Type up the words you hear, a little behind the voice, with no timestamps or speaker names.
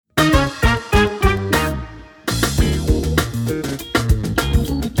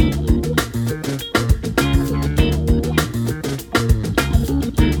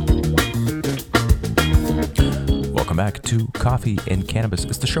Coffee and Cannabis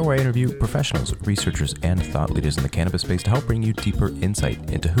is the show where I interview professionals, researchers, and thought leaders in the cannabis space to help bring you deeper insight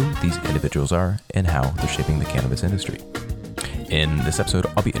into who these individuals are and how they're shaping the cannabis industry. In this episode,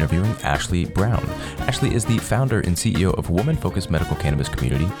 I'll be interviewing Ashley Brown. Ashley is the founder and CEO of woman-focused medical cannabis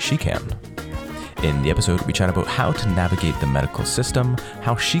community, SheCann. In the episode, we chat about how to navigate the medical system,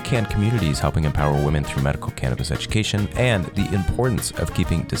 how SheCann community is helping empower women through medical cannabis education, and the importance of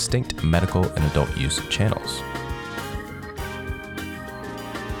keeping distinct medical and adult use channels.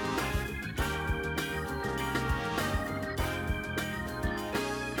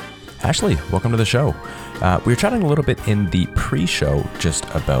 Ashley, welcome to the show. We were chatting a little bit in the pre-show just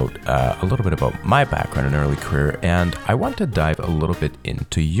about a little bit about my background and early career, and I want to dive a little bit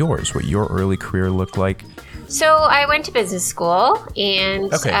into yours, what your early career looked like. So I went to business school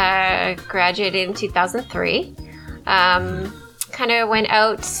and graduated in 2003. Kind of went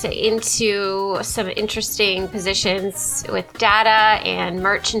out into some interesting positions with data and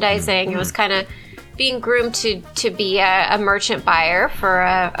merchandising. It was kind of being groomed to be a merchant buyer for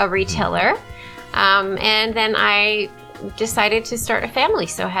a retailer. And then I decided to start a family.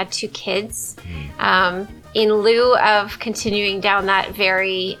 So I had 2 kids in lieu of continuing down that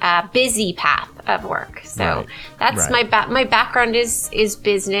very busy path of work. So that's my background is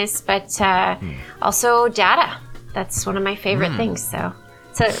business, but also data. That's one of my favorite things. So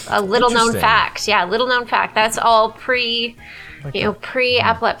it's a little known fact. Yeah, little known fact. That's all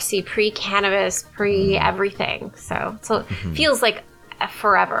pre-epilepsy, pre-cannabis, pre-everything. So it feels like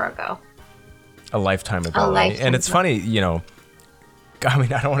forever ago. A lifetime ago. And it's funny, I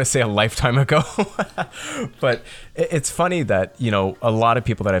mean, I don't want to say a lifetime ago, but it's funny that, a lot of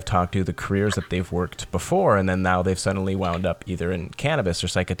people that I've talked to, the careers that they've worked before, and then now they've suddenly wound up either in cannabis or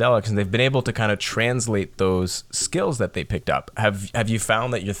psychedelics, and they've been able to kind of translate those skills that they picked up. Have you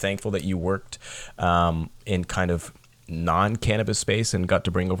found that you're thankful that you worked in kind of non-cannabis space and got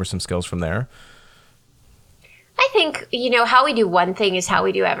to bring over some skills from there? I think, how we do one thing is how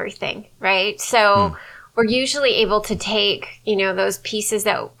we do everything, right? So we're usually able to take, those pieces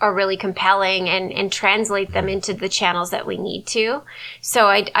that are really compelling and translate them into the channels that we need to. So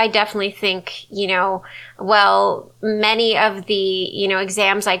I definitely think, many of the,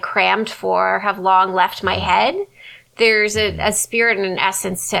 exams I crammed for have long left my head. There's a spirit and an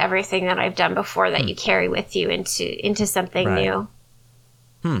essence to everything that I've done before that you carry with you into something new.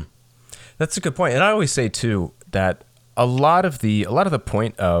 That's a good point. And I always say too, that a lot of the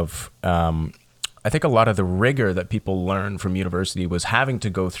point of, I think a lot of the rigor that people learn from university was having to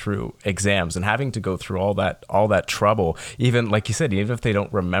go through exams and having to go through all that trouble. Even like you said, even if they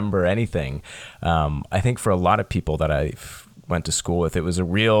don't remember anything, I think for a lot of people that I've went to school with, it was a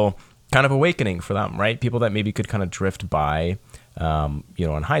real kind of awakening for them, right? People that maybe could kind of drift by,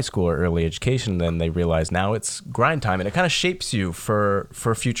 in high school or early education, then they realize now it's grind time, and it kind of shapes you for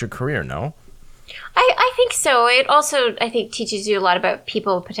a future career, no? I think so. It also, I think, teaches you a lot about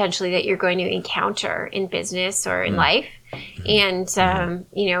people potentially that you're going to encounter in business or in life. And,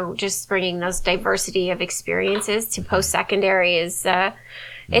 just bringing those diversity of experiences to post-secondary is,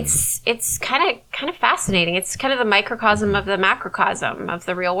 it's kind of fascinating. It's kind of the microcosm of the macrocosm of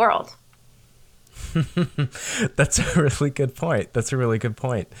the real world. That's a really good point.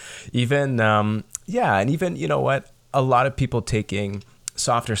 Even, and even, a lot of people taking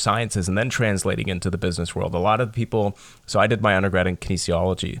softer sciences and then translating into the business world. A lot of people, so I did my undergrad in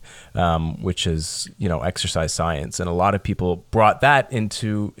kinesiology, which is, exercise science. And a lot of people brought that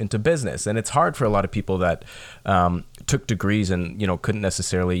into business. And it's hard for a lot of people that took degrees and, couldn't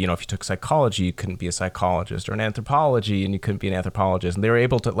necessarily, if you took psychology, you couldn't be a psychologist, or an anthropology and you couldn't be an anthropologist. And they were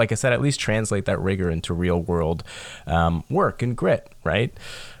able to, like I said, at least translate that rigor into real world work and grit, right?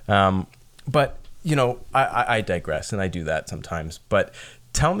 But I digress, and I do that sometimes. But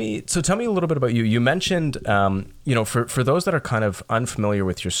tell me a little bit about you. You mentioned, for those that are kind of unfamiliar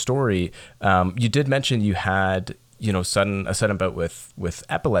with your story, you did mention you had, a sudden bout with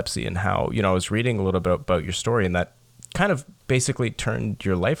epilepsy, and how, I was reading a little bit about your story, and that kind of basically turned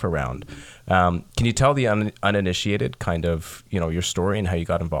your life around. Can you tell the uninitiated kind of, your story and how you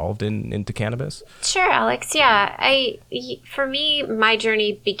got involved into cannabis? Sure, Alex. Yeah. For me, my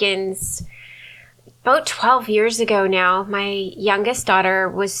journey begins about 12 years ago now. My youngest daughter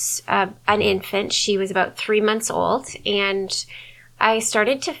was an infant. She was about 3 months old, and I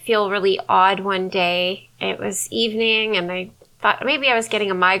started to feel really odd one day. It was evening, and I thought maybe I was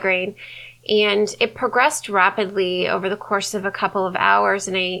getting a migraine, and it progressed rapidly over the course of a couple of hours,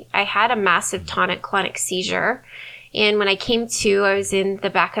 and I had a massive tonic-clonic seizure. And when I came to, I was in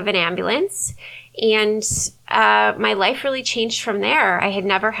the back of an ambulance, and my life really changed from there. I had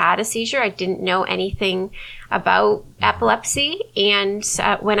never had a seizure. I didn't know anything about epilepsy. And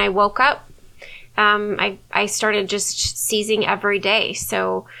when I woke up, I started just seizing every day.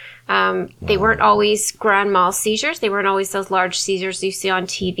 So they weren't always grand mal seizures. They weren't always those large seizures you see on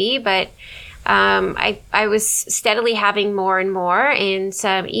TV, but I was steadily having more and more. And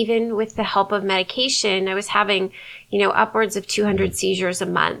even with the help of medication, I was having, upwards of 200 seizures a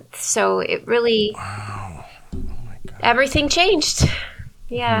month. So it really, everything changed.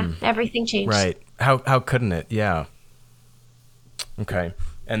 Yeah, everything changed. Right. How couldn't it? Yeah. Okay.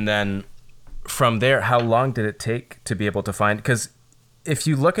 And then from there, how long did it take to be able to find? Because if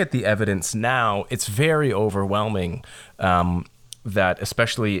you look at the evidence now, it's very overwhelming. That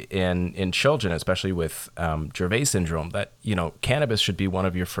especially in children, especially with Dravet syndrome, that cannabis should be one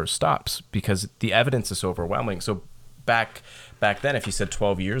of your first stops because the evidence is overwhelming. So back then, if you said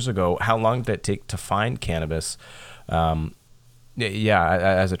 12 years ago, how long did it take to find cannabis? As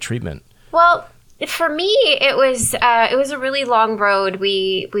a treatment. Well, for me, it was a really long road.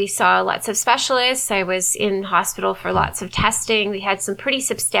 We saw lots of specialists. I was in hospital for lots of testing. We had some pretty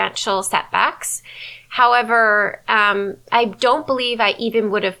substantial setbacks. However, I don't believe I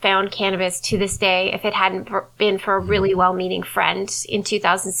even would have found cannabis to this day if it hadn't been for a really well-meaning friend in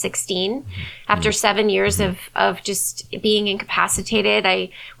 2016. After 7 years of just being incapacitated,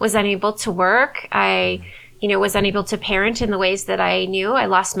 I was unable to work. I was unable to parent in the ways that I knew. I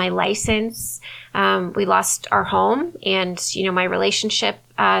lost my license. We lost our home, and my relationship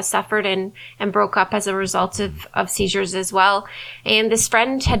suffered and broke up as a result of seizures as well. And this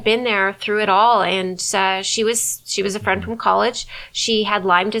friend had been there through it all, and she was a friend from college. She had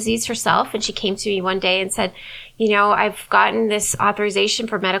Lyme disease herself, and she came to me one day and said, I've gotten this authorization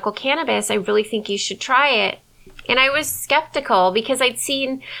for medical cannabis. I really think you should try it. And I was skeptical because I'd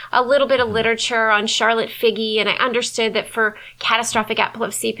seen a little bit of literature on Charlotte Figi, and I understood that for catastrophic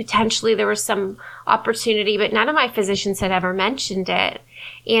epilepsy, potentially there was some opportunity, but none of my physicians had ever mentioned it.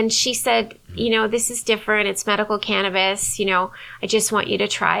 And she said, this is different. It's medical cannabis. I just want you to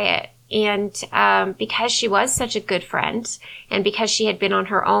try it. And because she was such a good friend, and because she had been on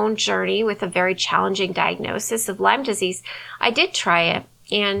her own journey with a very challenging diagnosis of Lyme disease, I did try it.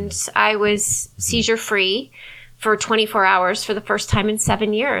 And I was seizure-free for 24 hours for the first time in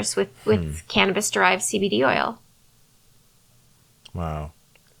 7 years with cannabis-derived CBD oil. Wow.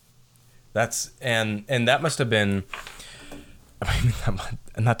 And that must have been,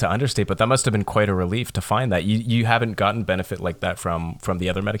 not to understate, but that must have been quite a relief to find that. You haven't gotten benefit like that from the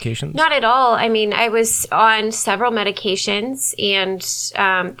other medications? Not at all. I mean, I was on several medications, and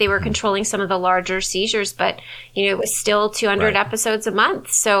they were controlling some of the larger seizures, but it was still 200 episodes a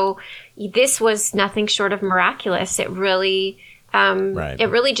month. So this was nothing short of miraculous. It really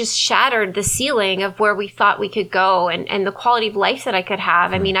just shattered the ceiling of where we thought we could go and the quality of life that I could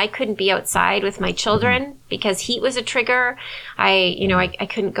have. I mean, I couldn't be outside with my children because heat was a trigger. I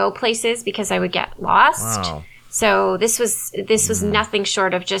couldn't go places because I would get lost. Wow. So this was nothing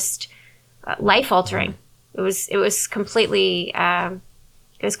short of just life altering. It was completely a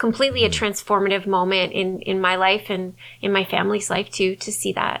transformative moment in my life and in my family's life too, to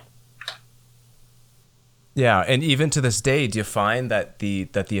see that. Yeah, and even to this day, do you find that the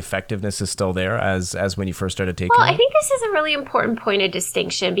effectiveness is still there as when you first started taking it? Well, I think this is a really important point of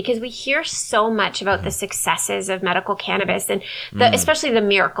distinction because we hear so much about the successes of medical cannabis and especially the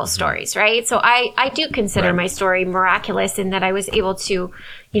miracle stories, right? So I do consider my story miraculous in that I was able to,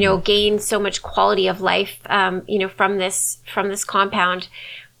 gain so much quality of life, from this compound.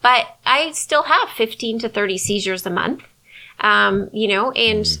 But I still have 15 to 30 seizures a month. And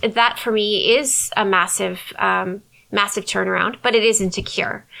that for me is a massive turnaround, but it isn't a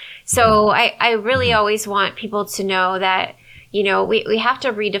cure. So I really always want people to know that, we have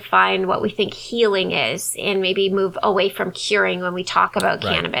to redefine what we think healing is and maybe move away from curing when we talk about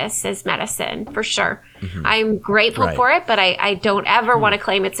cannabis as medicine, for sure. Mm-hmm. I'm grateful for it, but I don't ever want to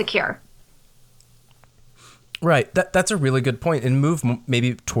claim it's a cure. Right. That's a really good point, and move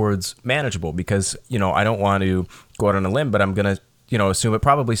maybe towards manageable because, I don't want to go out on a limb, but I'm going to, assume it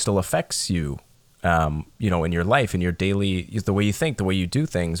probably still affects you, in your life, in your daily, the way you think, the way you do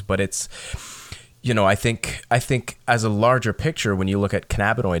things. But it's, I think as a larger picture, when you look at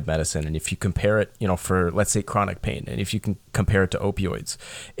cannabinoid medicine, and if you compare it, for, let's say, chronic pain, and if you can compare it to opioids,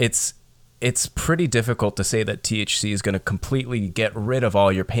 it's pretty difficult to say that THC is going to completely get rid of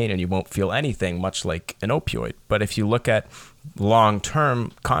all your pain and you won't feel anything, much like an opioid. But if you look at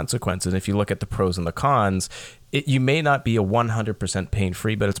long-term consequences, if you look at the pros and the cons, you may not be a 100%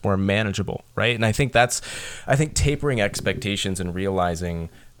 pain-free, but it's more manageable, right? And I think tapering expectations and realizing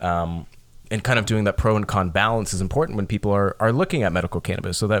and kind of doing that pro and con balance is important when people are looking at medical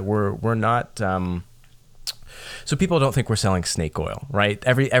cannabis, so that we're not So people don't think we're selling snake oil, right?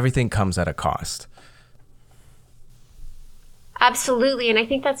 Everything comes at a cost. Absolutely. And I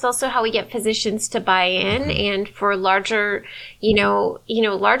think that's also how we get physicians to buy in, and for larger,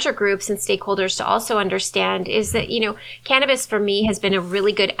 larger groups and stakeholders to also understand is that, cannabis for me has been a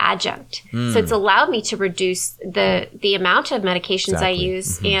really good adjunct. So it's allowed me to reduce the amount of medications I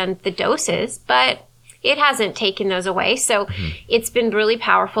use and the doses, but it hasn't taken those away. So it's been really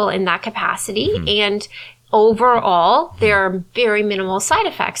powerful in that capacity. And overall, there are very minimal side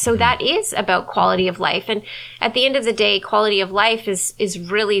effects. So that is about quality of life. And at the end of the day, quality of life is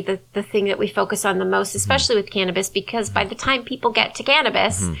really the thing that we focus on the most, especially with cannabis, because by the time people get to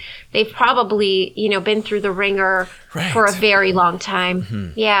cannabis, they've probably, been through the ringer for a very long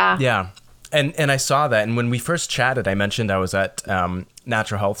time. Yeah. Yeah. And I saw that. And when we first chatted, I mentioned I was at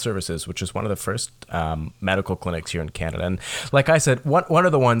Natural Health Services, which is one of the first medical clinics here in Canada. And like I said, one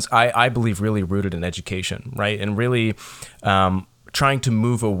of the ones I believe really rooted in education, right? And really trying to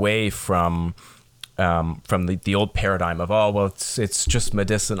move away from the old paradigm of, it's just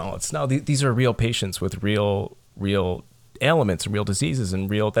medicinal. It's no, these are real patients with real ailments and real diseases and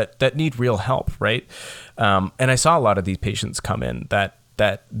that need real help, right? And I saw a lot of these patients come in that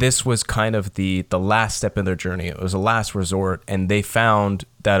this was kind of the last step in their journey. It was a last resort, and they found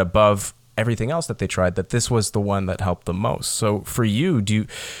that above everything else that they tried, that this was the one that helped them most. So for you, do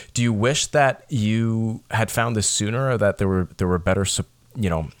you wish that you had found this sooner, or that there were better,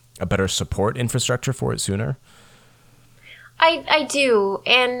 a better support infrastructure for it sooner? I do.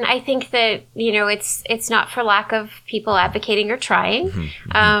 And I think that, it's not for lack of people advocating or trying.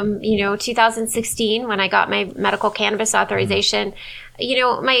 2016, when I got my medical cannabis authorization,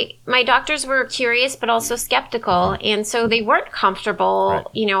 my doctors were curious, but also skeptical. And so they weren't comfortable,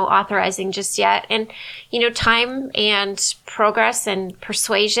 authorizing just yet. And, time and progress and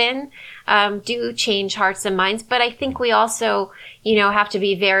persuasion do change hearts and minds. But I think we also, have to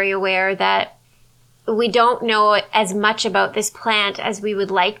be very aware that we don't know as much about this plant as we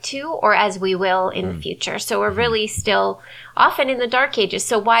would like to, or as we will in the future. So we're really still often in the dark ages.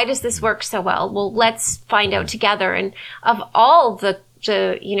 So why does this work so well? Well, let's find out together. And of all the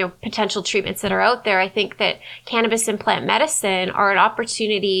potential treatments that are out there, I think that cannabis and plant medicine are an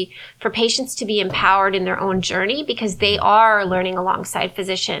opportunity for patients to be empowered in their own journey, because they are learning alongside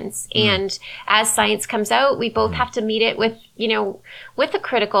physicians. And as science comes out, we both have to meet it with a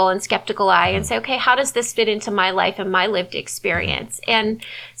critical and skeptical eye and say, okay, how does this fit into my life and my lived experience? And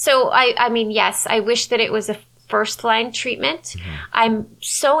so I mean, yes, I wish that it was a first line treatment. I'm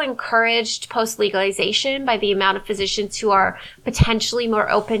so encouraged post legalization by the amount of physicians who are potentially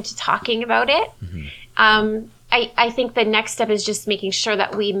more open to talking about it. I think the next step is just making sure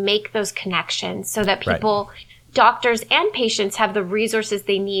that we make those connections so that people, doctors and patients, have the resources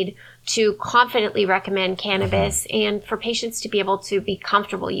they need to confidently recommend cannabis and for patients to be able to be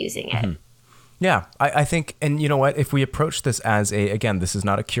comfortable using it. Yeah, I think, and you know what, if we approach this as again, this is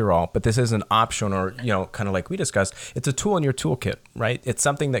not a cure-all, but this is an option, or, kind of like we discussed, it's a tool in your toolkit, right? It's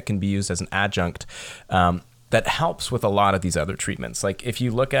something that can be used as an adjunct that helps with a lot of these other treatments. Like if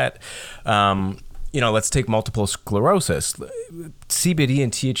you look at, let's take multiple sclerosis. CBD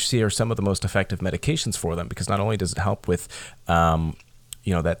and THC are some of the most effective medications for them, because not only does it help with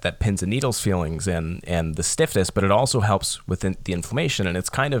that pins and needles feelings and the stiffness, but it also helps with the inflammation. And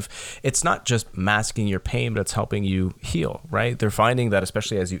it's not just masking your pain, but it's helping you heal, right? They're finding that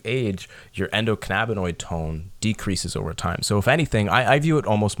especially as you age, your endocannabinoid tone decreases over time. So if anything, I view it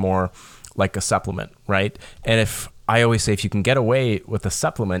almost more like a supplement, right? And I always say, if you can get away with a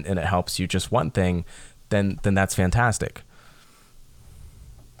supplement and it helps you just one thing, then that's fantastic.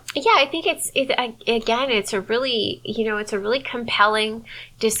 Yeah, I think it's a really compelling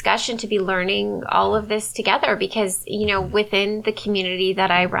discussion to be learning all of this together, because, within the community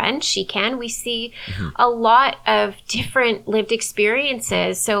that I run, SheCan, we see a lot of different lived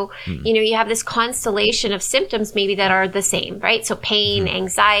experiences. So, you have this constellation of symptoms maybe that are the same, right? So pain,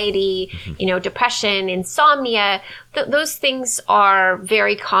 anxiety, depression, insomnia, those things are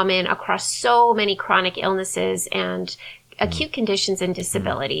very common across so many chronic illnesses and acute conditions and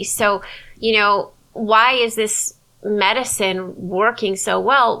disability. So, why is this medicine working so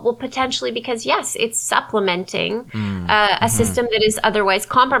well? Well, potentially because, yes, it's supplementing a system that is otherwise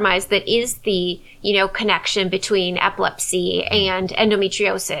compromised, that is the, connection between epilepsy and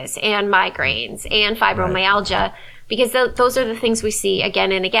endometriosis and migraines and fibromyalgia. Because those are the things we see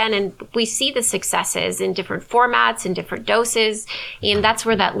again and again, and we see the successes in different formats and different doses, and that's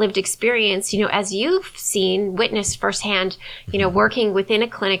where that lived experience, as you've witnessed firsthand, working within a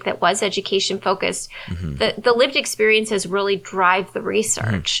clinic that was education focused, the lived experiences really drive the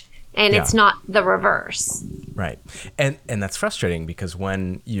research. and it's not the reverse. Right. And that's frustrating because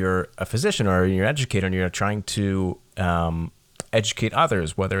when you're a physician or you're an educator and you're trying to educate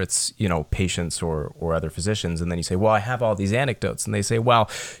others, whether it's, patients or other physicians, and then you say, well, I have all these anecdotes, and they say, well,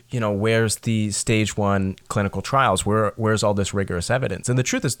 where's the stage 1 clinical trials? Where's all this rigorous evidence? And the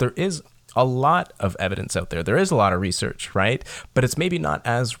truth is there is a lot of evidence out there. There is a lot of research, right? But it's maybe not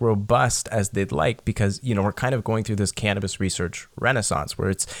as robust as they'd like because, we're kind of going through this cannabis research renaissance where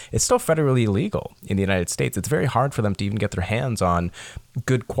it's still federally illegal in the United States. It's very hard for them to even get their hands on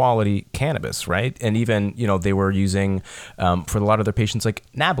good quality cannabis, right? And even, they were using, for a lot of their patients, like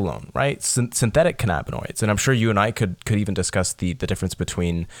nabilone, right? Synthetic cannabinoids. And I'm sure you and I could even discuss the difference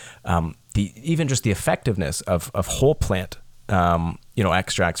between even just the effectiveness of whole plant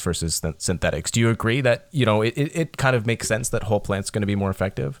extracts versus synthetics. Do you agree that, it kind of makes sense that whole plant's going to be more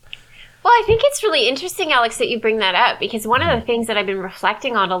effective? Well, I think it's really interesting, Alex, that you bring that up, because one of the things that I've been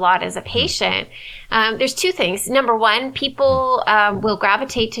reflecting on a lot as a patient, there's two things. Number one, people will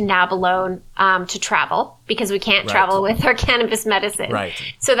gravitate to nabilone to travel because we can't travel with our cannabis medicine. Right.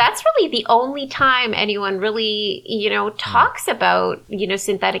 So that's really the only time anyone really, talks about,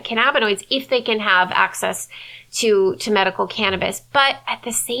 synthetic cannabinoids if they can have access to medical cannabis. But at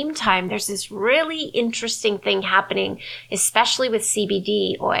the same time, there's this really interesting thing happening, especially with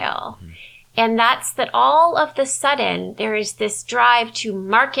CBD oil. And that's that all of the sudden, there is this drive to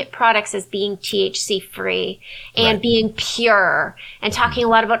market products as being THC free and being pure and talking a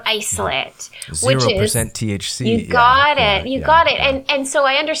lot about isolate. 0% which is THC. You got it. You got it. And so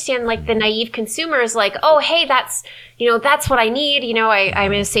I understand like the naive consumer is like, oh, hey, that's what I need.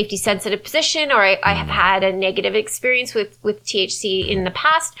 I'm in a safety sensitive position, or I have had a negative experience with THC in the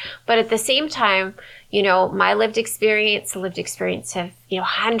past. But at the same time, my lived experience, the lived experience of,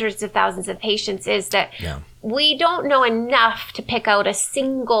 hundreds of thousands of patients is that we don't know enough to pick out a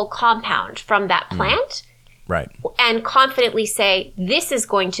single compound from that plant. Right. And confidently say, this is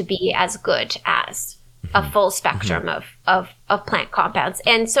going to be as good as a full spectrum of plant compounds.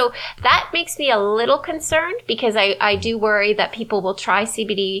 And so that makes me a little concerned because I do worry that people will try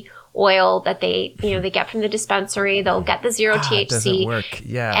CBD oil that they get from the dispensary. They'll get the 0 THC. It doesn't work.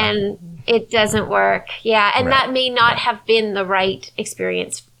 Yeah. And it doesn't work. Yeah. And that may not have been the right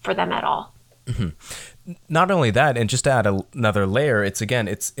experience for them at all. Not only that, and just to add another layer, it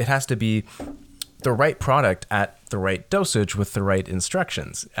has to be the right product at the right dosage with the right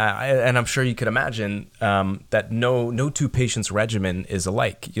instructions. And I'm sure you could imagine that no two patients regimen is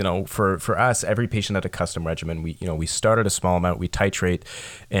alike. For us, every patient had a custom regimen. We start at a small amount, we titrate,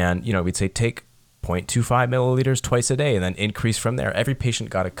 and we'd say take 0.25 milliliters twice a day and then increase from there. Every patient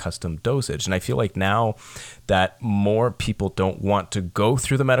got a custom dosage. And I feel like now that more people don't want to go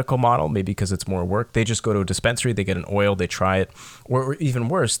through the medical model, maybe because it's more work, they just go to a dispensary, they get an oil, they try it, or even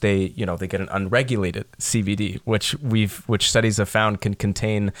worse, they get an unregulated CBD, which studies have found can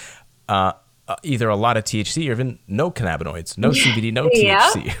contain either a lot of THC or even no cannabinoids, no CBD, no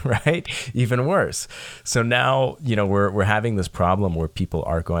THC, right? Even worse. So now, we're having this problem where people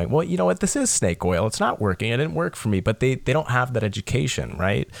are going, well, you know what, this is snake oil. It's not working. It didn't work for me, but they don't have that education,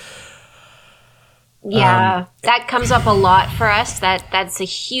 right? Yeah, that comes up a lot for us. That's a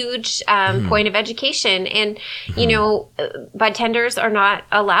huge point of education. And, budtenders are not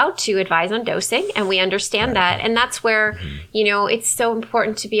allowed to advise on dosing, and we understand that. And that's where, it's so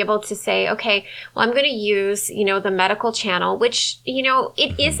important to be able to say, okay, well, I'm going to use, the medical channel, which,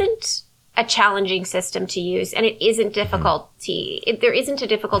 it isn't a challenging system to use, and it isn't difficulty. There isn't a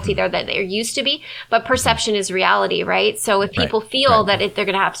difficulty there that there used to be, but perception is reality, right? So if people feel that they're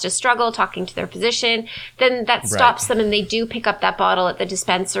going to have to struggle talking to their physician, then that stops them, and they do pick up that bottle at the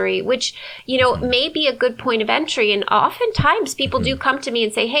dispensary, which, may be a good point of entry. And oftentimes people do come to me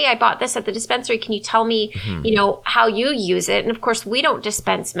and say, hey, I bought this at the dispensary. Can you tell me, how you use it? And of course, we don't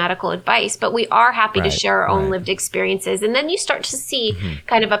dispense medical advice, but we are happy to share our own lived experiences. And then you start to see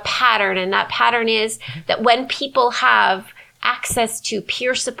kind of a pattern. And that pattern is that when people have access to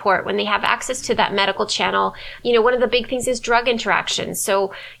peer support, when they have access to that medical channel, one of the big things is drug interactions.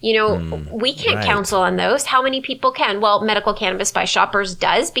 So, we can't counsel on those. How many people can? Well, Medical Cannabis by Shoppers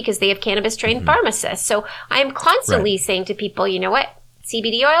does, because they have cannabis trained pharmacists. So I am constantly saying to people, you know what?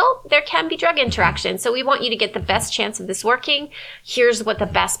 CBD oil, there can be drug interaction. So we want you to get the best chance of this working. Here's what the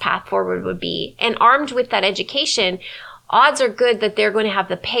best path forward would be. And armed with that education, odds are good that they're going to have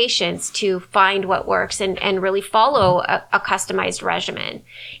the patience to find what works and really follow a customized regimen.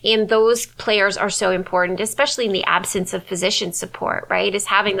 And those players are so important, especially in the absence of physician support, right? Is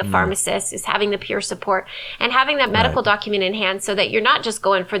having the pharmacist, is having the peer support, and having that medical document in hand so that you're not just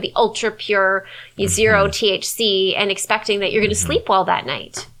going for the ultra pure 0 THC and expecting that you're going to sleep well that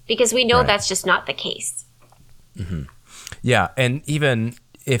night. because we know Right. that's just not the case. Yeah. And even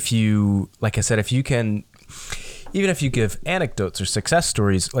if you, like I said, even if you give anecdotes or success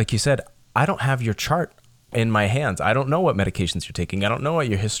stories, like you said, I don't have your chart in my hands. I don't know what medications you're taking. I don't know what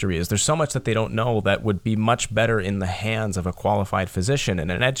your history is. There's so much that they don't know that would be much better in the hands of a qualified physician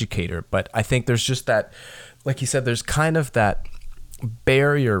and an educator. But I think there's just that, like you said, there's kind of that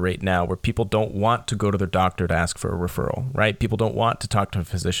barrier right now where people don't want to go to their doctor to ask for a referral, right? People don't want to talk to a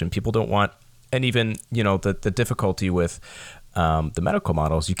physician. People don't want, and even, the difficulty with the medical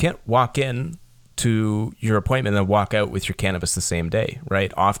models, you can't walk in to your appointment and walk out with your cannabis the same day,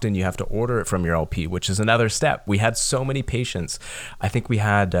 right? Often you have to order it from your LP, which is another step. We had so many patients. I think we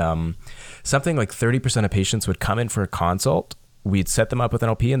had something like 30% of patients would come in for a consult. We'd set them up with an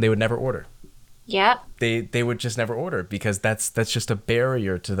LP and they would never order. Yeah. They would just never order because that's just a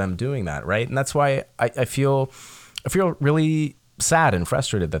barrier to them doing that, right? And that's why I feel really sad and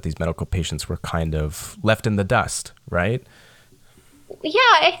frustrated that these medical patients were kind of left in the dust, right? Yeah,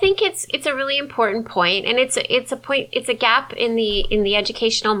 I think it's a really important point, and it's a gap in the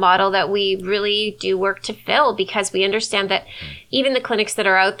educational model that we really do work to fill, because we understand that even the clinics that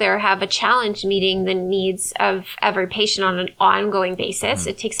are out there have a challenge meeting the needs of every patient on an ongoing basis.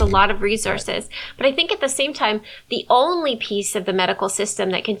 It takes a lot of resources, but I think at the same time, the only piece of the medical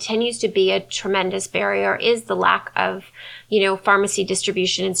system that continues to be a tremendous barrier is the lack of pharmacy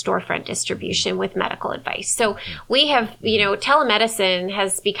distribution and storefront distribution with medical advice. So we have, telemedicine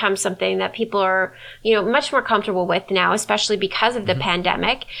has become something that people are, much more comfortable with now, especially because of the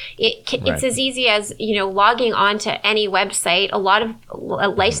pandemic. It's as easy as, logging on to any website. A lot of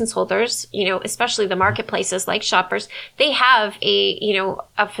license holders, especially the marketplaces like Shoppers, they have a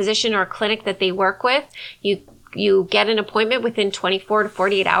physician or a clinic that they work with. You get an appointment within 24 to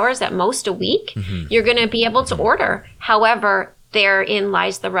 48 hours, at most a week, you're going to be able to order. However, therein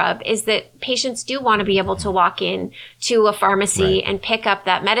lies the rub, is that patients do want to be able to walk in to a pharmacy and pick up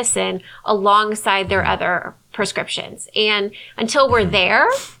that medicine alongside their other prescriptions. And until we're there,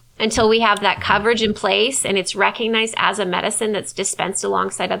 until we have that coverage in place and it's recognized as a medicine that's dispensed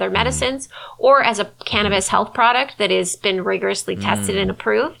alongside other medicines, or as a cannabis health product that has been rigorously tested and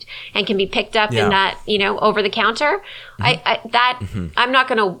approved and can be picked up in that, over the counter, I'm not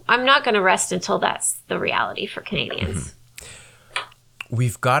going to rest until that's the reality for Canadians.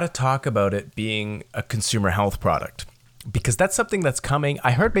 We've got to talk about it being a consumer health product, because that's something that's coming.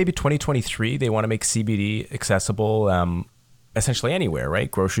 I heard maybe 2023, they want to make CBD accessible essentially anywhere, right?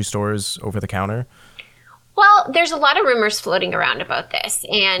 Grocery stores, over the counter. Well, there's a lot of rumors floating around about this,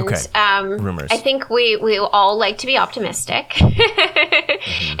 and rumors. I think we all like to be optimistic, and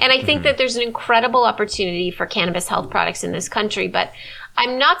I think that there's an incredible opportunity for cannabis health products in this country, but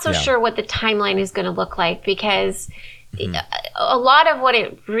I'm not so sure what the timeline is going to look like, because a lot of what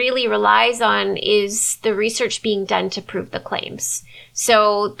it really relies on is the research being done to prove the claims.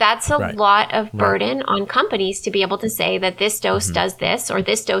 So that's a lot of burden on companies to be able to say that this dose does this, or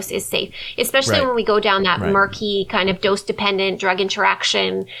this dose is safe, especially when we go down that murky kind of dose dependent drug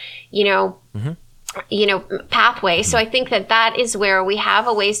interaction, pathway. So I think that is where we have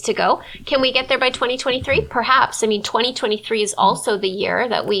a ways to go. Can we get there by 2023? Perhaps. I mean, 2023 is also the year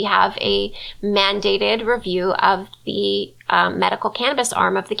that we have a mandated review of the medical cannabis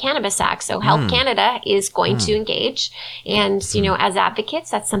arm of the Cannabis Act. So Health Canada is going to engage. And, as advocates,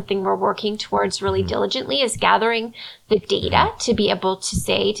 that's something we're working towards really diligently, is gathering the data to be able to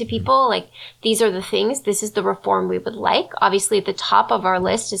say to people, like, these are the things, this is the reform we would like. Obviously, at the top of our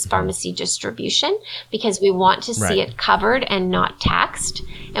list is pharmacy distribution, because we want to see it covered and not taxed.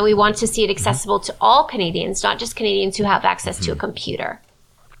 And we want to see it accessible to all Canadians, not just Canadians who have access to a computer.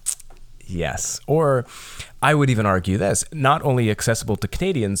 Yes. Or I would even argue this, not only accessible to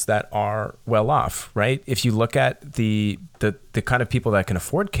Canadians that are well off, right? If you look at the kind of people that can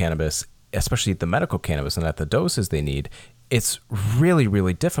afford cannabis, especially the medical cannabis, and at the doses they need, it's really,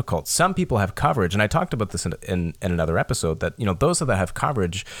 really difficult. Some people have coverage, and I talked about this in another episode, that those that have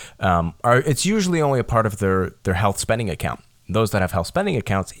coverage it's usually only a part of their health spending account. Those that have health spending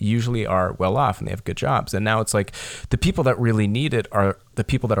accounts usually are well off and they have good jobs. And now it's like the people that really need it are the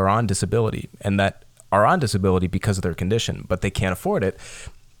people that are on disability, and that are on disability because of their condition, but they can't afford it.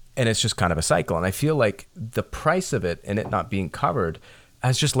 And it's just kind of a cycle. And I feel like the price of it and it not being covered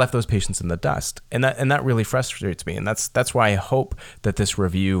has just left those patients in the dust. And that really frustrates me. And that's why I hope that this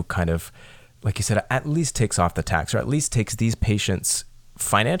review kind of, like you said, at least takes off the tax, or at least takes these patients'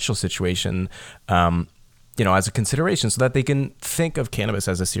 financial situation as a consideration, so that they can think of cannabis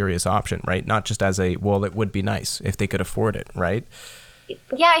as a serious option, right? Not just as well, it would be nice if they could afford it, right?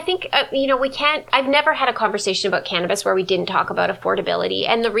 Yeah, I think, I've never had a conversation about cannabis where we didn't talk about affordability.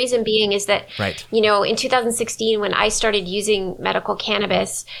 And the reason being is that, Right. in 2016, when I started using medical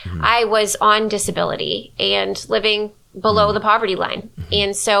cannabis, I was on disability and living below the poverty line.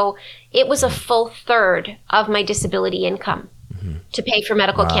 And so it was a full third of my disability income to pay for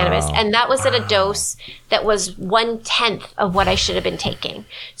medical cannabis. And that was at a dose that was 1/10 of what I should have been taking.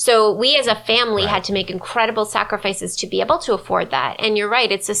 So we as a family had to make incredible sacrifices to be able to afford that. And you're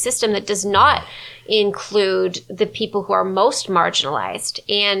right, it's a system that does not include the people who are most marginalized.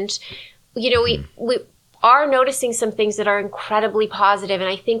 And, we are noticing some things that are incredibly positive, and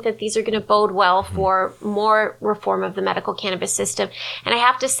I think that these are going to bode well for more reform of the medical cannabis system. And I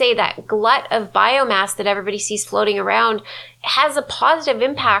have to say that glut of biomass that everybody sees floating around has a positive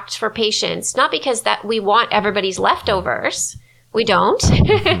impact for patients, not because that we want everybody's leftovers. We don't.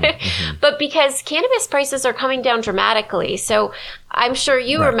 But because cannabis prices are coming down dramatically. So I'm sure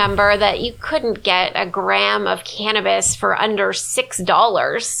you remember that you couldn't get a gram of cannabis for under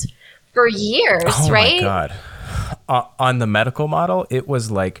 $6 for years, right? Oh my God. On the medical model, it was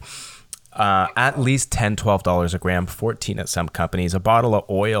like at least $10, $12 a gram, 14 at some companies. A bottle of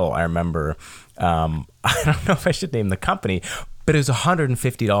oil, I remember, I don't know if I should name the company, but it was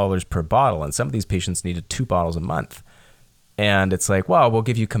 $150 per bottle. And some of these patients needed 2 bottles a month. And it's like, well, we'll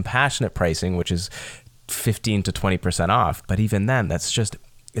give you compassionate pricing, which is 15 to 20% off. But even then,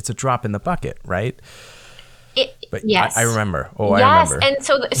 it's a drop in the bucket, right? But yes. I remember. Yes. I remember. And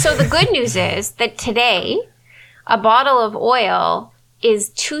so the good news is that today, a bottle of oil is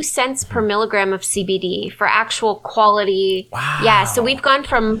 2 cents per milligram of CBD for actual quality. Wow. Yeah. So we've gone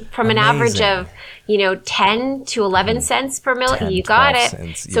from an average of, 10 to 11 cents per milligram. You got it.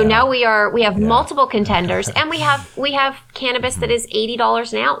 Cents, so now we have multiple contenders, and we have cannabis that is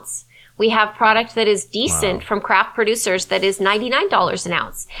 $80 an ounce. We have product that is decent from craft producers that is $99 an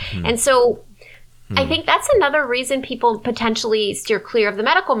ounce. And so I think that's another reason people potentially steer clear of the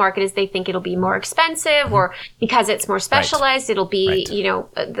medical market is they think it'll be more expensive, or because it's more specialized, it'll be,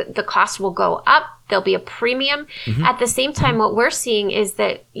 the cost will go up. There'll be a premium. At the same time, what we're seeing is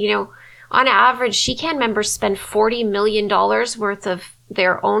that, on average, SheCan members spend $40 million worth of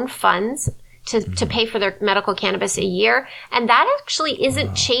their own funds to pay for their medical cannabis a year. And that actually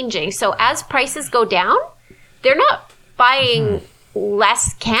isn't changing. So as prices go down, they're not buying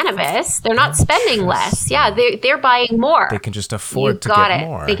less cannabis. They're not spending less. Yeah, they're buying more. They can just afford to get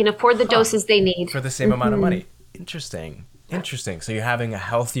more. They can afford the doses they need. For the same amount of money. Interesting. So you're having a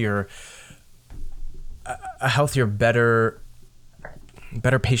healthier, better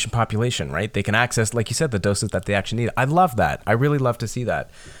patient population, right? They can access, like you said, the doses that they actually need. I love that. I really love to see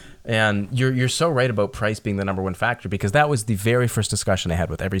that. And you're so right about price being the number one factor, because that was the very first discussion I had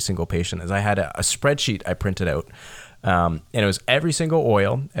with every single patient. Is I had a spreadsheet I printed out. And it was every single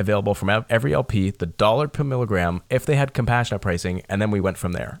oil available from every LP, the dollar per milligram, if they had compassionate pricing, and then we went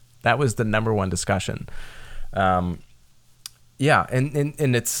from there. That was the number one discussion. And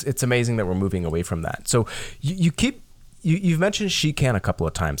it's amazing that we're moving away from that. So you've mentioned SheCan a couple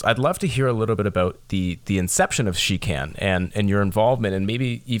of times. I'd love to hear a little bit about the inception of SheCan and your involvement, and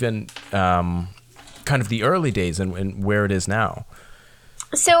maybe even kind of the early days and where it is now.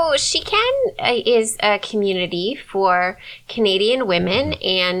 So SheCan is a community for Canadian women,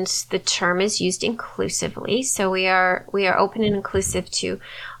 and the term is used inclusively. So we are open and inclusive to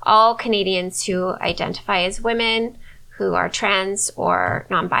all Canadians who identify as women, who are trans or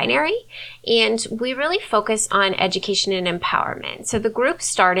non-binary, and we really focus on education and empowerment. So the group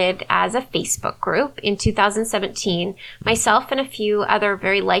started as a Facebook group in 2017. Myself and a few other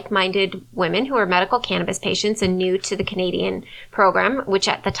very like-minded women who are medical cannabis patients and new to the Canadian program, which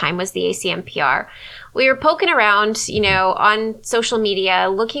at the time was the ACMPR. We were poking around, on social media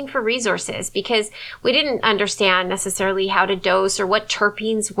looking for resources, because we didn't understand necessarily how to dose or what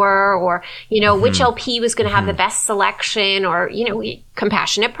terpenes were, or, which LP was going to have the best selection, or,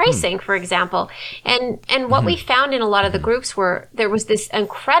 compassionate pricing, for example. And what we found in a lot of the groups were there was this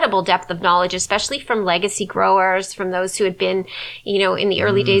incredible depth of knowledge, especially from legacy growers, from those who had been, in the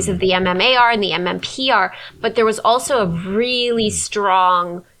early days of the MMAR and the MMPR. But there was also a really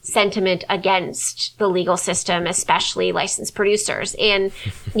strong sentiment against the legal system, especially licensed producers. And,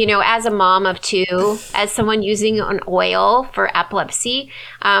 as a mom of two, as someone using an oil for epilepsy,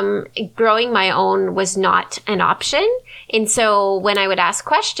 growing my own was not an option. And so when I would ask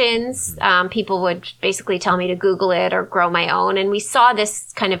questions, people would basically tell me to Google it or grow my own. And we saw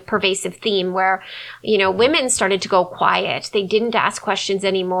this kind of pervasive theme where, women started to go quiet. They didn't ask questions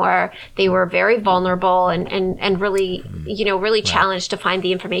anymore. They were very vulnerable and really, really challenged to find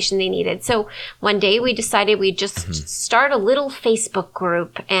the information they needed. So one day we decided we'd just start a little Facebook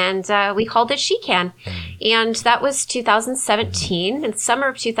group, and we called it She Can. And that was 2017, in summer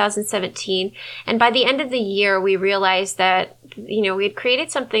of 2017. And by the end of the year, we realized that, we had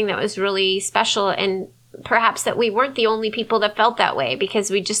created something that was really special, and perhaps that we weren't the only people that felt that way,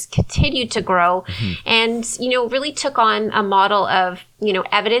 because we just continued to grow and, really took on a model of,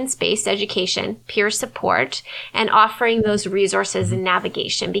 evidence-based education, peer support, and offering those resources and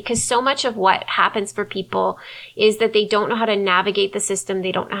navigation, because so much of what happens for people is that they don't know how to navigate the system.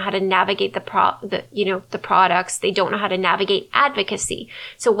 They don't know how to navigate the products. They don't know how to navigate advocacy.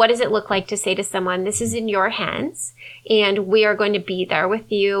 So what does it look like to say to someone, this is in your hands, and we are going to be there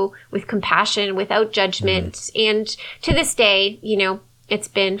with you with compassion, without judgment. And to this day, it's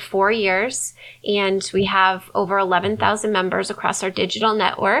been 4 years, and we have over 11,000 members across our digital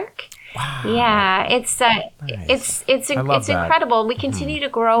network. Wow. Yeah, it's Nice. it's I love that. incredible. We continue to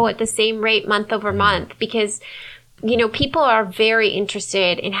grow at the same rate month over month, because people are very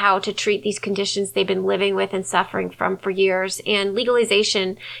interested in how to treat these conditions they've been living with and suffering from for years. And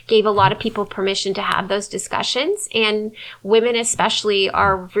legalization gave a lot of people permission to have those discussions. And women especially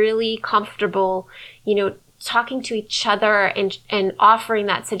are really comfortable, talking to each other and offering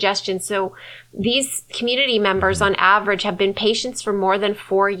that suggestion. So these community members on average have been patients for more than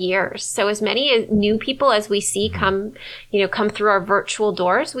 4 years. So as many new people as we see come through our virtual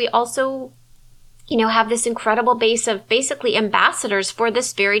doors, we also have this incredible base of basically ambassadors for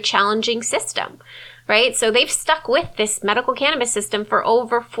this very challenging system, right? So they've stuck with this medical cannabis system for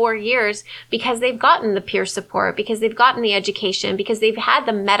over 4 years because they've gotten the peer support, because they've gotten the education, because they've had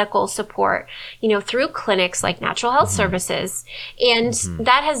the medical support, through clinics like Natural Health Services. And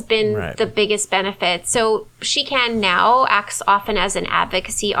that has been the biggest benefit. So She Can now acts often as an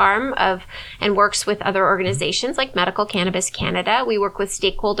advocacy arm of, and works with other organizations like Medical Cannabis Canada. We work with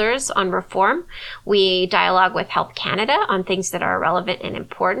stakeholders on reform. We dialogue with Health Canada on things that are relevant and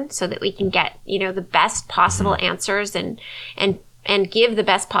important, so that we can get, the best possible answers and give the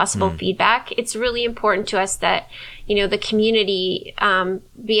best possible feedback. It's really important to us that, the community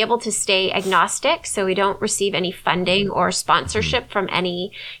be able to stay agnostic, so we don't receive any funding or sponsorship from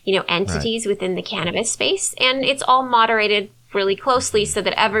any, entities within the cannabis space. And it's all moderated really closely so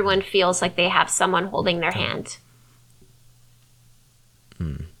that everyone feels like they have someone holding their hand.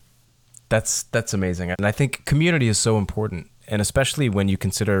 That's amazing. And I think community is so important. And especially when you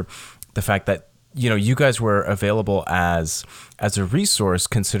consider the fact that, you guys were available as a resource,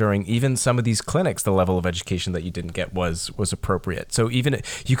 considering even some of these clinics, the level of education that you didn't get was appropriate. So even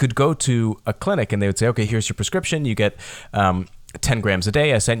you could go to a clinic and they would say, okay, here's your prescription. You get 10 grams a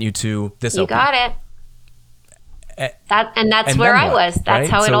day. I sent you to this. You got it. That's where I was. That's right?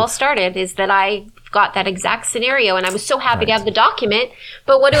 How it all started, is that I got that exact scenario, and I was so happy to have the document,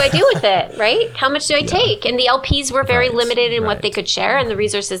 but what do I do with it, right? How much do I take? And the LPs were very limited in what they could share and the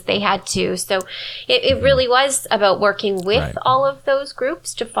resources they had too. So it really was about working with all of those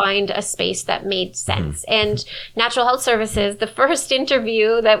groups to find a space that made sense. And Natural Health Services, the first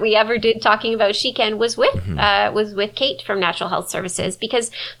interview that we ever did talking about She Can was with Kate from Natural Health Services,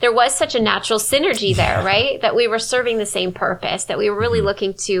 because there was such a natural synergy there, right? That we were serving the same purpose, that we were really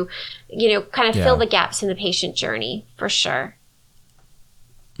looking to, kind of fill the gaps in the patient journey, for sure.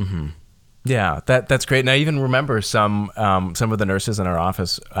 Yeah, that's great. And I even remember some of the nurses in our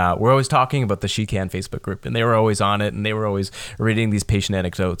office were always talking about the She Can Facebook group, and they were always on it, and they were always reading these patient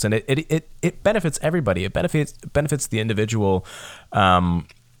anecdotes, and it benefits everybody. It benefits the individual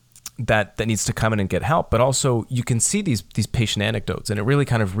that needs to come in and get help, but also you can see these patient anecdotes, and it really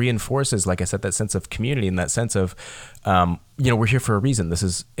kind of reinforces, like I said, that sense of community and that sense of we're here for a reason. This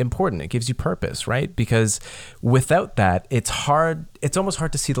is important. It gives you purpose, right? Because without that, it's almost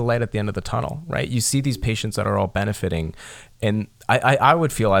hard to see the light at the end of the tunnel, right? You see these patients that are all benefiting, and I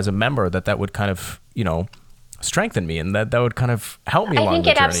would feel as a member that would kind of strengthen me, and that would kind of help me along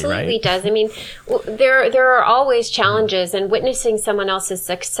the journey, right? I think it absolutely does. I mean, there are always challenges, and witnessing someone else's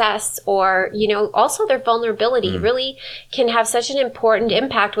success or, also their vulnerability really can have such an important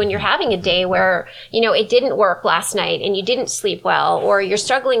impact when you're having a day where, it didn't work last night and you didn't sleep well, or you're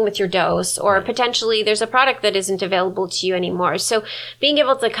struggling with your dose, or potentially there's a product that isn't available to you anymore. So being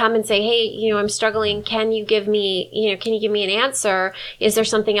able to come and say, hey, I'm struggling. Can you give me an answer? Is there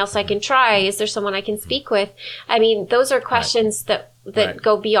something else I can try? Is there someone I can speak with? I mean, those are questions that that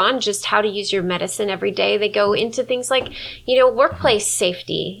go beyond just how to use your medicine every day. They go into things like, workplace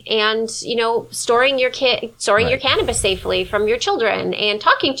safety and, storing your cannabis safely from your children and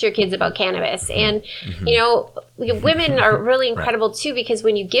talking to your kids about cannabis. And, women are really incredible too, because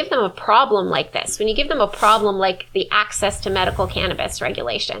when you give them a problem like this, when you give them a problem like the access to medical cannabis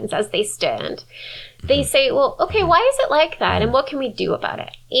regulations as they stand, they say, well, okay, why is it like that? And what can we do about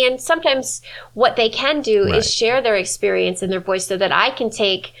it? And sometimes what they can do is share their experience and their voice so that I can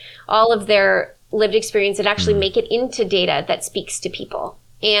take all of their lived experience and actually make it into data that speaks to people.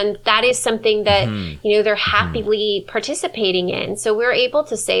 And that is something that, they're happily participating in. So we're able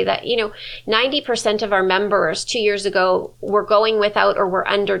to say that, 90% of our members 2 years ago were going without or were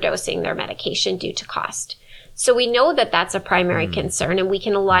underdosing their medication due to cost. So we know that that's a primary concern, and we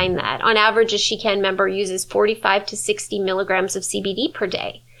can align that. On average, a SheCan member uses 45 to 60 milligrams of CBD per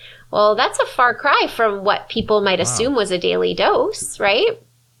day. Well, that's a far cry from what people might assume was a daily dose, right?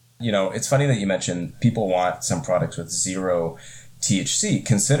 It's funny that you mentioned people want some products with zero THC,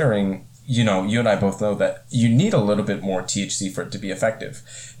 considering, you and I both know that you need a little bit more THC for it to be effective.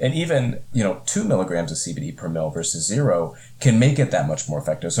 And even, 2 milligrams of CBD per mil versus 0 can make it that much more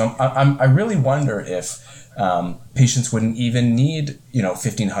effective. So I really wonder if patients wouldn't even need,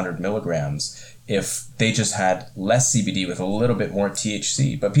 1,500 milligrams if they just had less CBD with a little bit more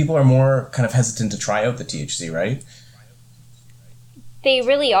THC. But people are more kind of hesitant to try out the THC, right? They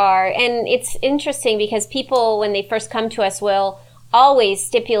really are. And it's interesting because people, when they first come to us, will always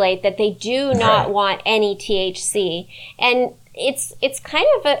stipulate that they do not want any THC. And it's kind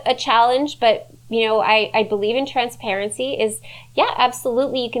of a challenge, but I believe in transparency is,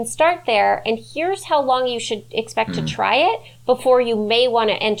 absolutely. You can start there. And here's how long you should expect to try it before you may want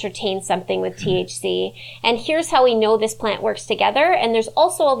to entertain something with THC. And here's how we know this plant works together. And there's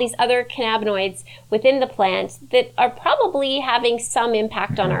also all these other cannabinoids within the plant that are probably having some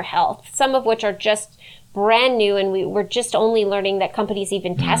impact on our health, some of which are just brand new, and we're just only learning that companies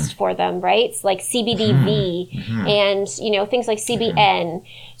even test for them, right? It's like CBDV and, things like CBN.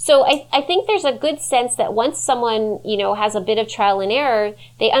 So I think there's a good sense that once someone, has a bit of trial and error,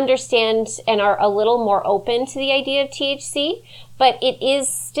 they understand and are a little more open to the idea of THC. But it is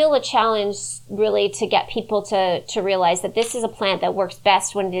still a challenge, really, to get people to realize that this is a plant that works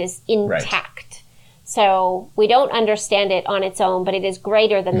best when it is intact. Right. So we don't understand it on its own, but it is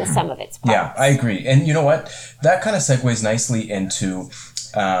greater than the sum of its parts. Yeah, I agree. And you know what? That kind of segues nicely into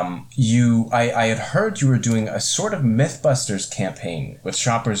I had heard you were doing a sort of Mythbusters campaign with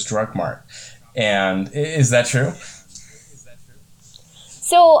Shoppers Drug Mart. And is that true?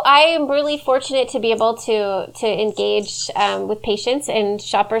 So I am really fortunate to be able to engage with patients, and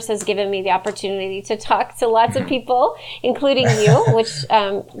Shoppers has given me the opportunity to talk to lots of people, including you, which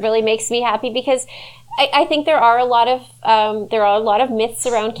really makes me happy because I think there are a lot of myths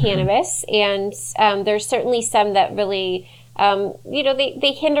around cannabis, and there's certainly some that really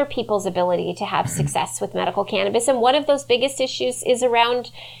they hinder people's ability to have success with medical cannabis, and one of those biggest issues is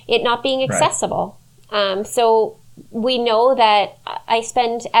around it not being accessible. So we know that I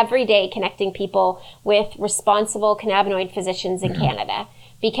spend every day connecting people with responsible cannabinoid physicians in Canada,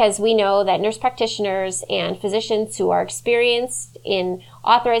 because we know that nurse practitioners and physicians who are experienced in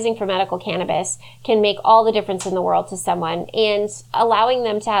authorizing for medical cannabis can make all the difference in the world to someone. And allowing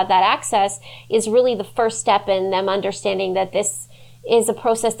them to have that access is really the first step in them understanding that this is a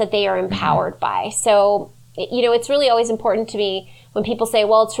process that they are empowered by. So, it's really always important to me when people say,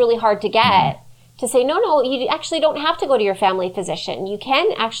 well, it's really hard to get, to say, no, you actually don't have to go to your family physician. You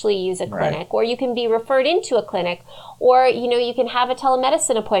can actually use a clinic, or you can be referred into a clinic, or, you can have a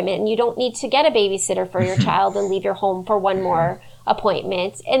telemedicine appointment and you don't need to get a babysitter for your child and leave your home for one more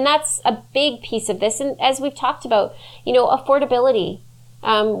appointment. And that's a big piece of this. And as we've talked about, affordability.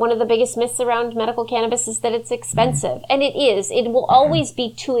 One of the biggest myths around medical cannabis is that it's expensive. And it is. It will always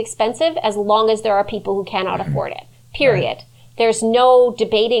be too expensive as long as there are people who cannot afford it, period. There's no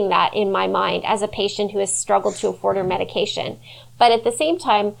debating that in my mind as a patient who has struggled to afford her medication. But at the same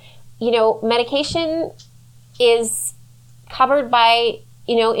time, medication is covered by,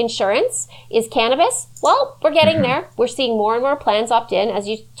 insurance. Is cannabis? Well, we're getting there. We're seeing more and more plans opt in, as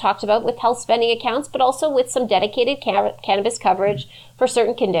you talked about, with health spending accounts, but also with some dedicated cannabis coverage for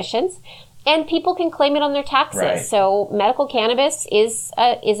certain conditions. And people can claim it on their taxes. Right. So medical cannabis is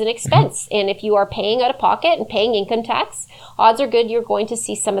an expense. And if you are paying out of pocket and paying income tax, odds are good you're going to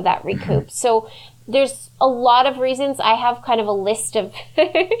see some of that recouped. So there's a lot of reasons. I have kind of a list of,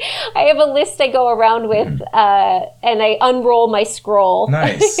 I have a list I go around with, and I unroll my scroll.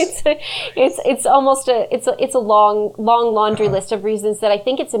 Nice. it's almost a long laundry list of reasons that I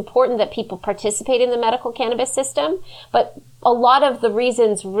think it's important that people participate in the medical cannabis system. But a lot of the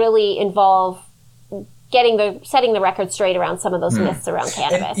reasons really involve setting the record straight around some of those myths around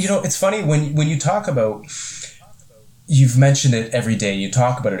cannabis. And, it's funny when you talk about, you've mentioned it every day, you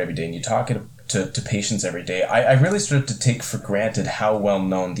talk about it every day, and you talk to patients every day. I really started to take for granted how well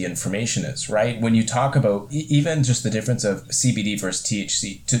known the information is, right? When you talk about even just the difference of CBD versus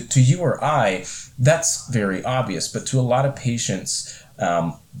THC, to you or I, that's very obvious, but to a lot of patients,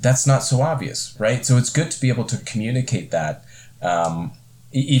 that's not so obvious, right? So it's good to be able to communicate that,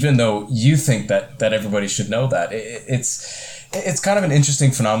 even though you think that everybody should know that. It's kind of an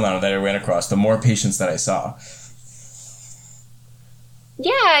interesting phenomenon that I ran across the more patients that I saw.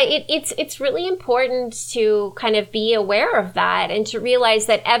 Yeah, it's really important to kind of be aware of that and to realize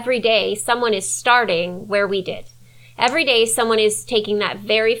that every day someone is starting where we did. Every day someone is taking that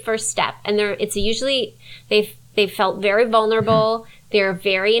very first step, and it's usually they've felt very vulnerable, they're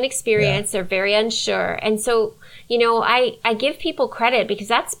very inexperienced, they're very unsure, and so I give people credit because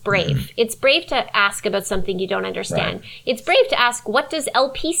that's brave. It's brave to ask about something you don't understand. Right. It's brave to ask, what does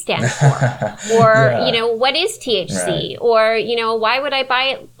LP stand for? Or, what is THC? Right. Or, why would I buy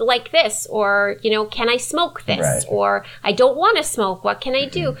it like this? Or, can I smoke this? Right. Or I don't want to smoke. What can I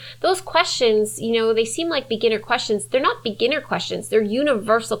do? Those questions, they seem like beginner questions. They're not beginner questions. They're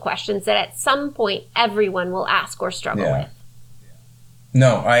universal questions that at some point everyone will ask or struggle with.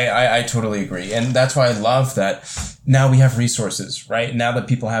 No, I totally agree. And that's why I love that now we have resources, right? Now that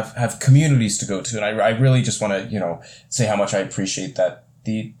people have communities to go to. And I really just want to, say how much I appreciate that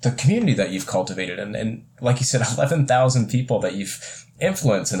the community that you've cultivated. And like you said, 11,000 people that you've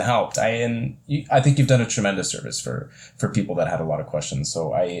influenced and helped. I think you've done a tremendous service for people that had a lot of questions.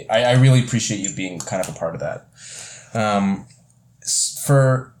 So I really appreciate you being kind of a part of that.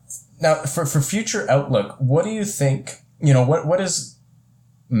 For future outlook, what do you think, what is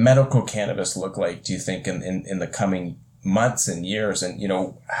medical cannabis look like, do you think, in the coming months and years? And,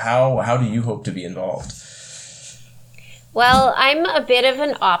 how do you hope to be involved? Well, I'm a bit of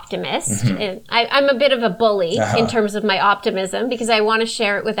an optimist. And I'm a bit of a bully in terms of my optimism because I want to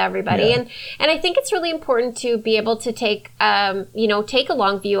share it with everybody. Yeah. And I think it's really important to be able to take a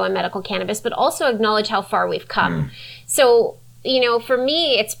long view on medical cannabis, but also acknowledge how far we've come. So, for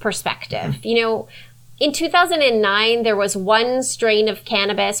me, it's perspective. In 2009, there was one strain of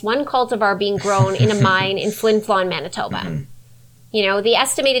cannabis, one cultivar being grown in a mine in Flin Flon, Manitoba. The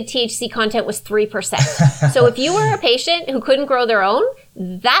estimated THC content was 3%. So if you were a patient who couldn't grow their own,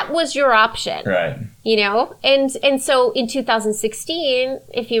 that was your option. Right. And so in 2016,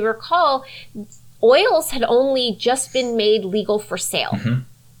 if you recall, oils had only just been made legal for sale.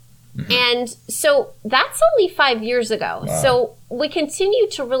 And so that's only 5 years ago. Wow. So we continue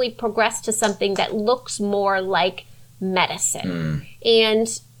to really progress to something that looks more like medicine. And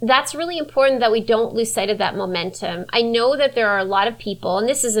that's really important that we don't lose sight of that momentum. I know that there are a lot of people, and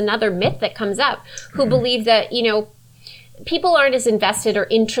this is another myth that comes up, who believe that, people aren't as invested or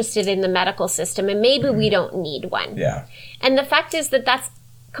interested in the medical system, and maybe we don't need one. Yeah. And the fact is that that's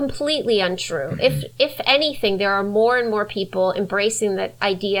completely untrue. If anything, there are more and more people embracing the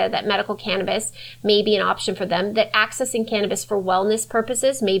idea that medical cannabis may be an option for them, that accessing cannabis for wellness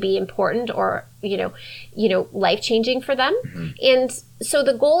purposes may be important or, life-changing for them. And so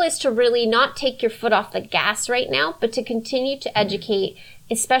the goal is to really not take your foot off the gas right now, but to continue to educate,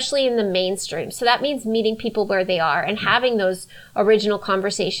 especially in the mainstream. So that means meeting people where they are and having those original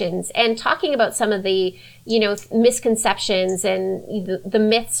conversations and talking about some of the, misconceptions and the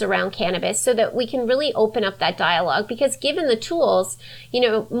myths around cannabis so that we can really open up that dialogue. Because given the tools,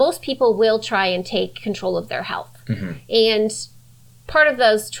 most people will try and take control of their health. And part of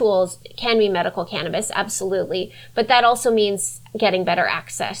those tools can be medical cannabis, absolutely. But that also means getting better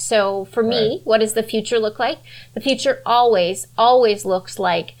access. So for me, what does the future look like? The future always looks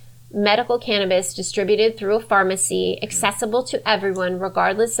like medical cannabis distributed through a pharmacy, accessible to everyone,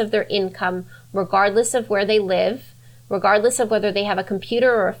 regardless of their income, regardless of where they live, regardless of whether they have a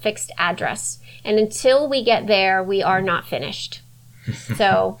computer or a fixed address. And until we get there, we are not finished.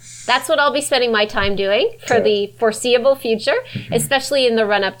 So that's what I'll be spending my time doing for the foreseeable future, especially in the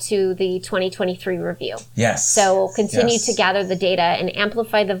run-up to the 2023 review. Yes. So we'll continue to gather the data and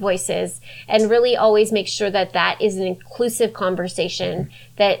amplify the voices and really always make sure that that is an inclusive conversation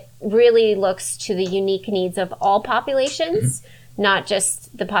that really looks to the unique needs of all populations, not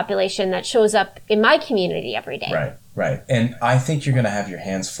just the population that shows up in my community every day. Right. And I think you're going to have your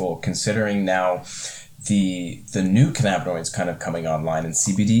hands full, considering now the new cannabinoids kind of coming online, and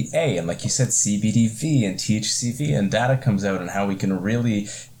CBDA, and like you said, CBDV and THCV, and data comes out on how we can really,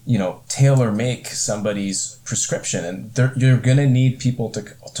 tailor make somebody's prescription. And you're going to need people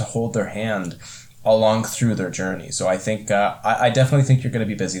to hold their hand along through their journey. So I think I definitely think you're going to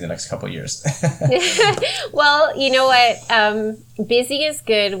be busy the next couple of years. Well, you know what? Busy is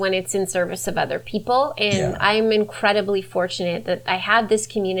good when it's in service of other people. And I'm incredibly fortunate that I have this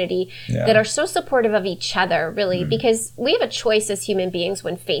community that are so supportive of each other, really, because we have a choice as human beings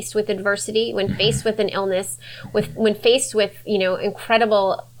when faced with adversity, when faced with an illness, when faced with,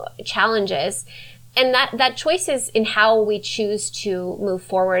 incredible challenges. And that choice is in how we choose to move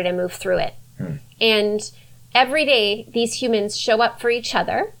forward and move through it. And every day, these humans show up for each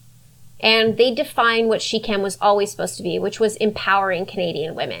other, and they define what SheCann was always supposed to be, which was empowering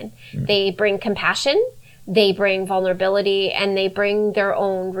Canadian women. They bring compassion, they bring vulnerability, and they bring their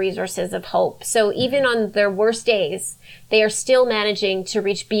own resources of hope. So even on their worst days, they are still managing to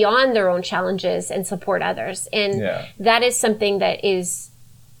reach beyond their own challenges and support others. And that is something that it's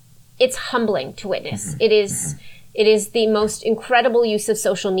humbling to witness. It is the most incredible use of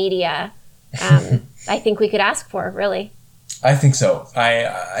social media I think we could ask for, really. I think so.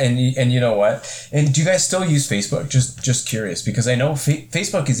 And you know what? And do you guys still use Facebook? Just curious, because I know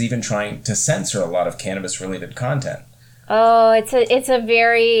Facebook is even trying to censor a lot of cannabis related content. Oh, it's a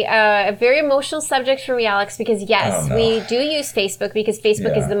very emotional subject for me, Alex, because we do use Facebook because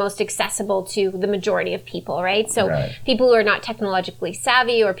Facebook is the most accessible to the majority of people, right? So people who are not technologically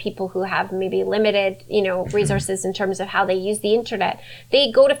savvy, or people who have maybe limited, resources in terms of how they use the internet,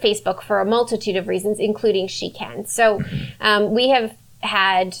 they go to Facebook for a multitude of reasons, including SheCann. So we have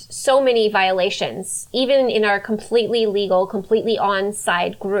had so many violations, even in our completely legal, completely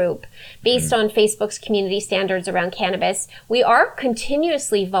on-side group, based on Facebook's community standards around cannabis. We are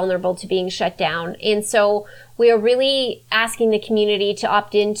continuously vulnerable to being shut down. And so we are really asking the community to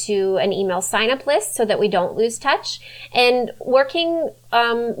opt into an email sign-up list so that we don't lose touch, and working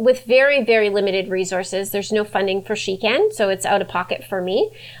with very, very limited resources. There's no funding for SheCann, so it's out of pocket for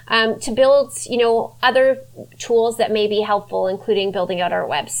me, to build, other tools that may be helpful, including building out our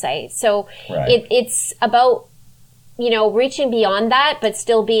website. So it's about, reaching beyond that, but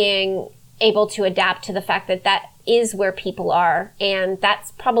still being able to adapt to the fact that is where people are, and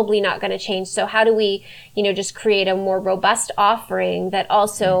that's probably not going to change. So how do we, just create a more robust offering that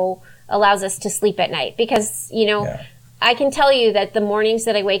also allows us to sleep at night? Because, I can tell you that the mornings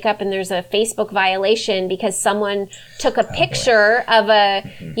that I wake up and there's a Facebook violation because someone took a picture of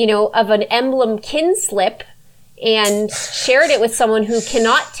of an emblem kin slip and shared it with someone who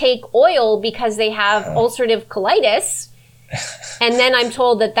cannot take oil because they have ulcerative colitis. And then I'm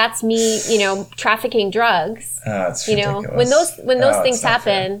told that that's me, trafficking drugs. It's ridiculous. When those things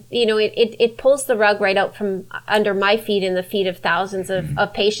happen, it pulls the rug right out from under my feet and the feet of thousands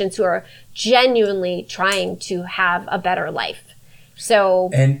of patients who are genuinely trying to have a better life. So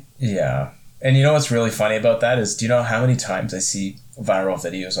and what's really funny about that is, do you know how many times I see viral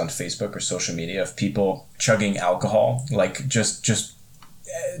videos on Facebook or social media of people chugging alcohol, like just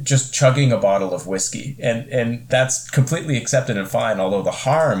chugging a bottle of whiskey, and that's completely accepted and fine, although the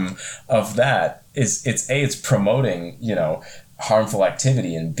harm of that is it's promoting harmful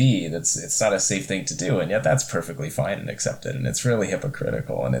activity, and B, it's not a safe thing to do, and yet that's perfectly fine and accepted, and it's really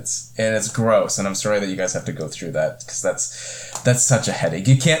hypocritical, and it's gross, and I'm sorry that you guys have to go through that, because that's such a headache.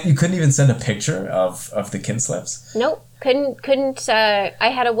 You couldn't even send a picture of the kin slips? Nope. Couldn't. I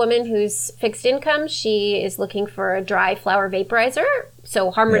had a woman who's fixed income. She is looking for a dry flower vaporizer, so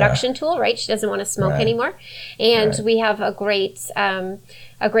harm reduction tool, right? She doesn't want to smoke anymore. And we have a great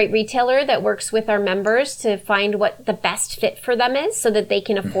retailer that works with our members to find what the best fit for them is so that they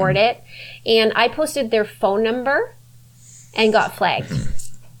can afford it. And I posted their phone number and got flagged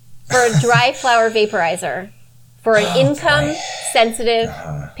for a dry flower vaporizer for an income-sensitive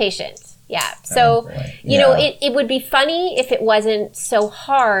patient. Yeah. So, it would be funny if it wasn't so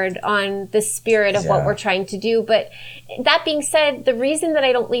hard on the spirit of what we're trying to do. But that being said, the reason that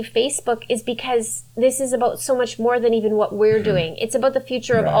I don't leave Facebook is because this is about so much more than even what we're doing. It's about the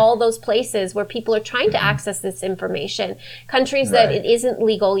future of all those places where people are trying to access this information, countries that it isn't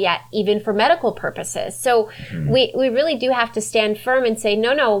legal yet, even for medical purposes. So we really do have to stand firm and say,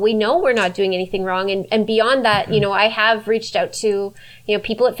 no, we know we're not doing anything wrong. And beyond that, I have reached out to,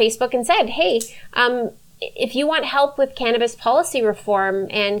 people at Facebook and said, hey, if you want help with cannabis policy reform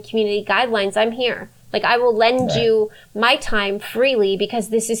and community guidelines, I'm here. Like, I will lend you my time freely because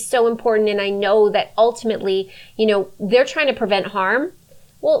this is so important. And I know that ultimately, they're trying to prevent harm.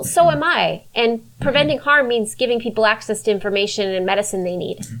 Well, so am I. And preventing harm means giving people access to information and medicine they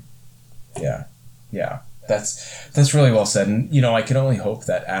need. Yeah. Yeah. That's really well said. And, I can only hope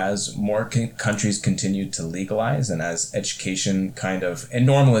that as more countries continue to legalize and as education and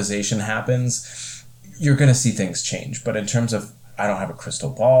normalization happens, you're going to see things change. But in terms of, I don't have a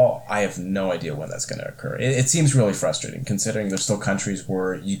crystal ball, I have no idea when that's going to occur. It seems really frustrating considering there's still countries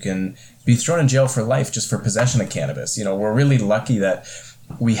where you can be thrown in jail for life just for possession of cannabis. We're really lucky that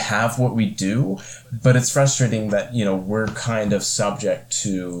we have what we do, but it's frustrating that, we're kind of subject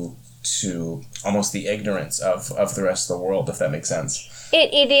to almost the ignorance of the rest of the world, if that makes sense.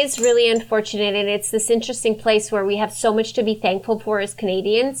 It is really unfortunate, and it's this interesting place where we have so much to be thankful for as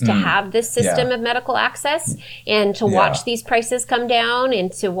Canadians to have this system of medical access and to watch these prices come down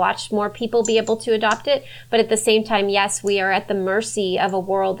and to watch more people be able to adopt it. But at the same time, yes, we are at the mercy of a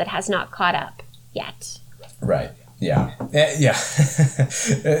world that has not caught up yet. Right. Yeah. Yeah.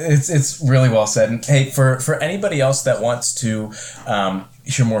 It's really well said. And hey, for anybody else that wants to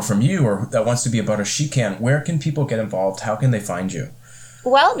hear more from you or that wants to be about a SheCan, where can people get involved? How can they find you?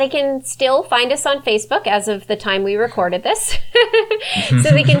 Well, they can still find us on Facebook as of the time we recorded this.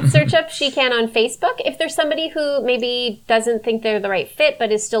 So they can search up SheCan on Facebook. If there's somebody who maybe doesn't think they're the right fit,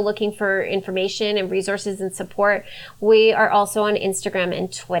 but is still looking for information and resources and support, we are also on Instagram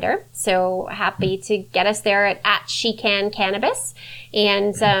and Twitter. So happy to get us there at SheCan Cannabis.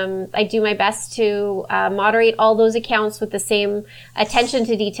 And I do my best to moderate all those accounts with the same attention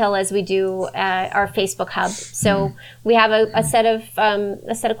to detail as we do our Facebook hub. So we have a set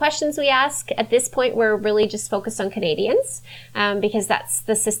of questions we ask. At this point, we're really just focused on Canadians because that's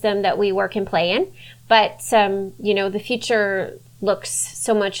the system that we work and play in. But the future looks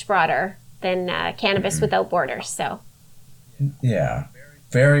so much broader than cannabis without borders. So yeah.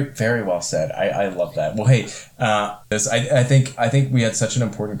 Very, very well said. I love that. Well, hey, I think we had such an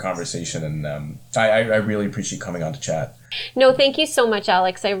important conversation, and I really appreciate coming on to chat. No, thank you so much,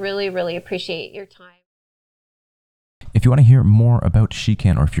 Alex. I really, really appreciate your time. If you want to hear more about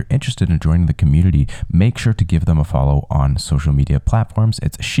SheCan, or if you're interested in joining the community, make sure to give them a follow on social media platforms.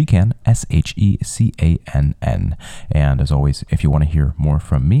 It's SheCan, SheCann. And as always, if you want to hear more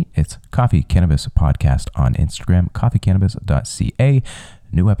from me, it's Coffee Cannabis Podcast on Instagram, coffeecannabis.ca.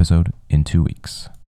 New episode in 2 weeks.